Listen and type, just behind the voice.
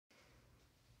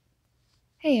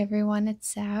Hey everyone, it's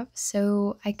Sav.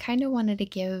 So, I kind of wanted to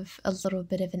give a little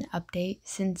bit of an update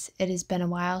since it has been a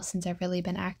while since I've really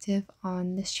been active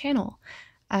on this channel.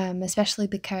 Especially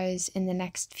because in the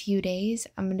next few days,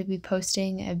 I'm going to be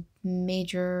posting a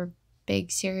major big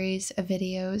series of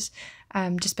videos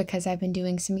just because I've been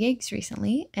doing some gigs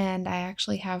recently and I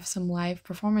actually have some live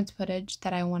performance footage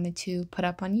that I wanted to put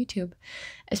up on YouTube,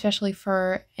 especially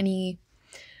for any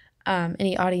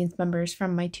audience members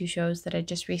from my two shows that I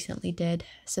just recently did,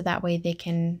 so that way they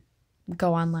can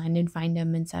go online and find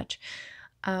them and such.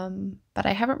 But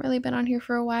I haven't really been on here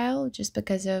for a while just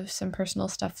because of some personal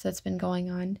stuff that's been going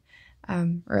on,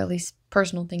 or at least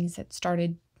personal things that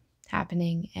started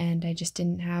happening, and I just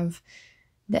didn't have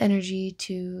the energy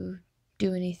to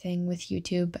do anything with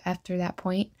YouTube after that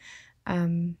point.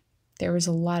 Um, there was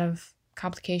a lot of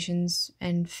complications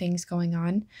and things going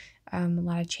on, a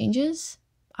lot of changes.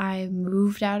 I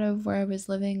moved out of where I was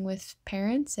living with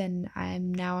parents and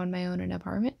I'm now on my own in an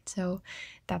apartment, so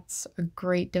that's a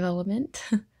great development.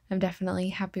 I'm definitely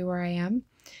happy where I am.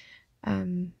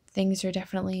 Things are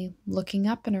definitely looking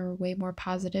up and are way more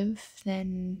positive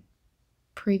than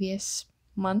previous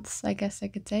months, I guess I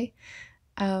could say.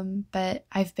 But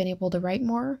I've been able to write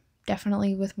more,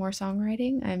 definitely with more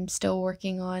songwriting. I'm still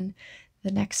working on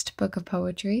the next book of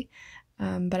poetry,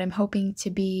 but I'm hoping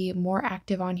to be more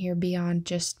active on here beyond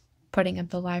just putting up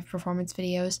the live performance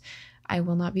videos. I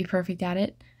will not be perfect at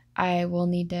it. I will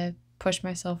need to push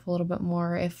myself a little bit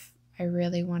more if I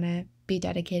really want to be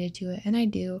dedicated to it, and I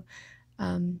do.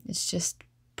 It's just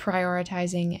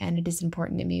prioritizing, and it is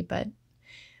important to me, but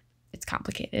it's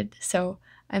complicated. So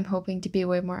I'm hoping to be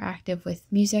way more active with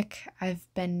music. I've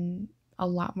been a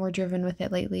lot more driven with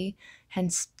it lately,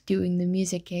 hence doing the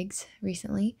music gigs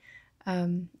recently.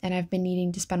 And I've been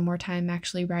needing to spend more time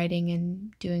actually writing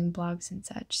and doing blogs and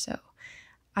such. So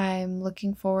I'm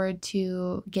looking forward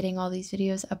to getting all these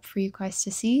videos up for you guys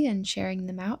to see and sharing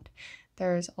them out.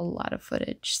 There's a lot of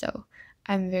footage, so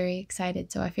I'm very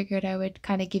excited. So I figured I would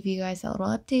kind of give you guys a little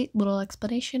update, little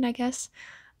explanation, I guess,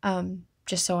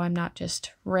 just so I'm not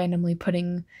just randomly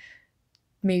putting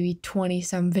maybe 20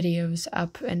 some videos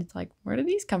up and it's like, where do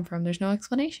these come from? There's no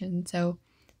explanation. So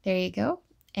there you go.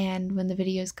 And when the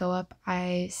videos go up,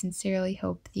 I sincerely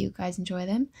hope that you guys enjoy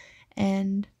them.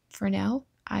 And for now,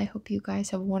 I hope you guys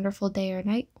have a wonderful day or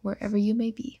night wherever you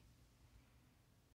may be.